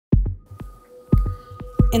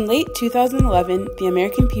In late 2011, the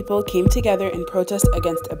American people came together in protest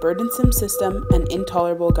against a burdensome system and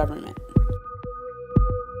intolerable government.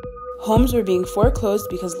 Homes were being foreclosed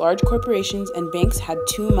because large corporations and banks had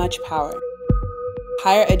too much power.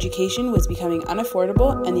 Higher education was becoming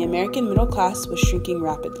unaffordable, and the American middle class was shrinking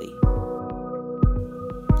rapidly.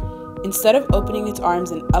 Instead of opening its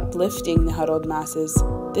arms and uplifting the huddled masses,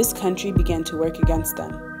 this country began to work against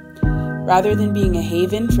them. Rather than being a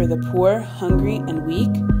haven for the poor, hungry, and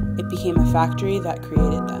weak, it became a factory that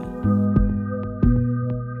created them.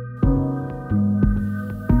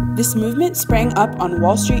 This movement sprang up on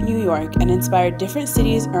Wall Street, New York, and inspired different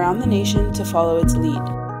cities around the nation to follow its lead.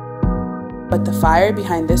 But the fire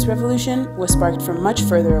behind this revolution was sparked from much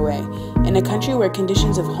further away, in a country where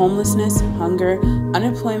conditions of homelessness, hunger,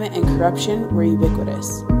 unemployment, and corruption were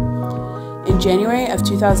ubiquitous. In January of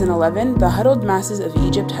 2011, the huddled masses of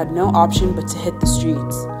Egypt had no option but to hit the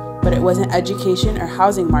streets, but it wasn't education or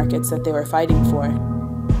housing markets that they were fighting for.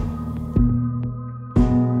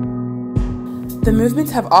 The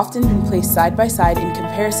movements have often been placed side by side in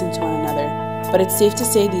comparison to one another, but it's safe to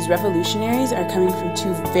say these revolutionaries are coming from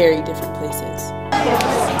two very different places.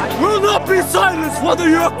 Will not be silenced, whether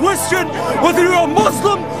you're a Christian, whether you're a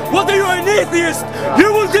Muslim, whether you're an atheist.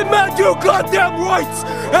 You will demand your goddamn rights,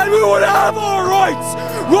 and we will have our rights,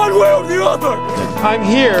 one way or the other. I'm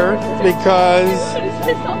here because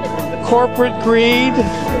corporate greed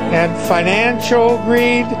and financial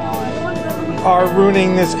greed are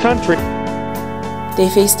ruining this country. They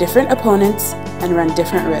face different opponents and run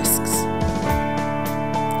different risks.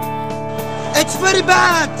 It's very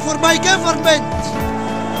bad for my government.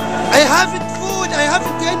 I haven't food, I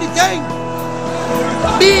haven't anything.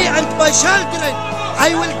 Me and my children,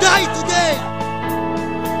 I will die today.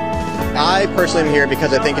 I personally am here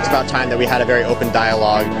because I think it's about time that we had a very open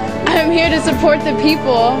dialogue. I'm here to support the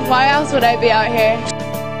people. Why else would I be out here?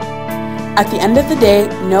 At the end of the day,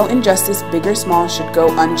 no injustice, big or small, should go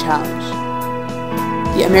unchallenged.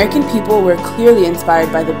 The American people were clearly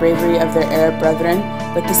inspired by the bravery of their Arab brethren,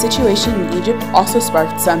 but the situation in Egypt also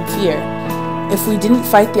sparked some fear. If we didn't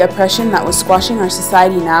fight the oppression that was squashing our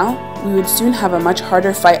society now, we would soon have a much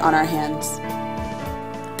harder fight on our hands.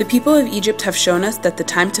 The people of Egypt have shown us that the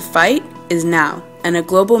time to fight is now, and a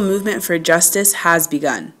global movement for justice has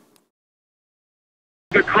begun.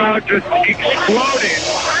 The crowd just exploded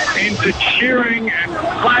into cheering and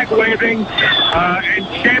flag waving and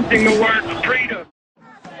chanting the word freedom.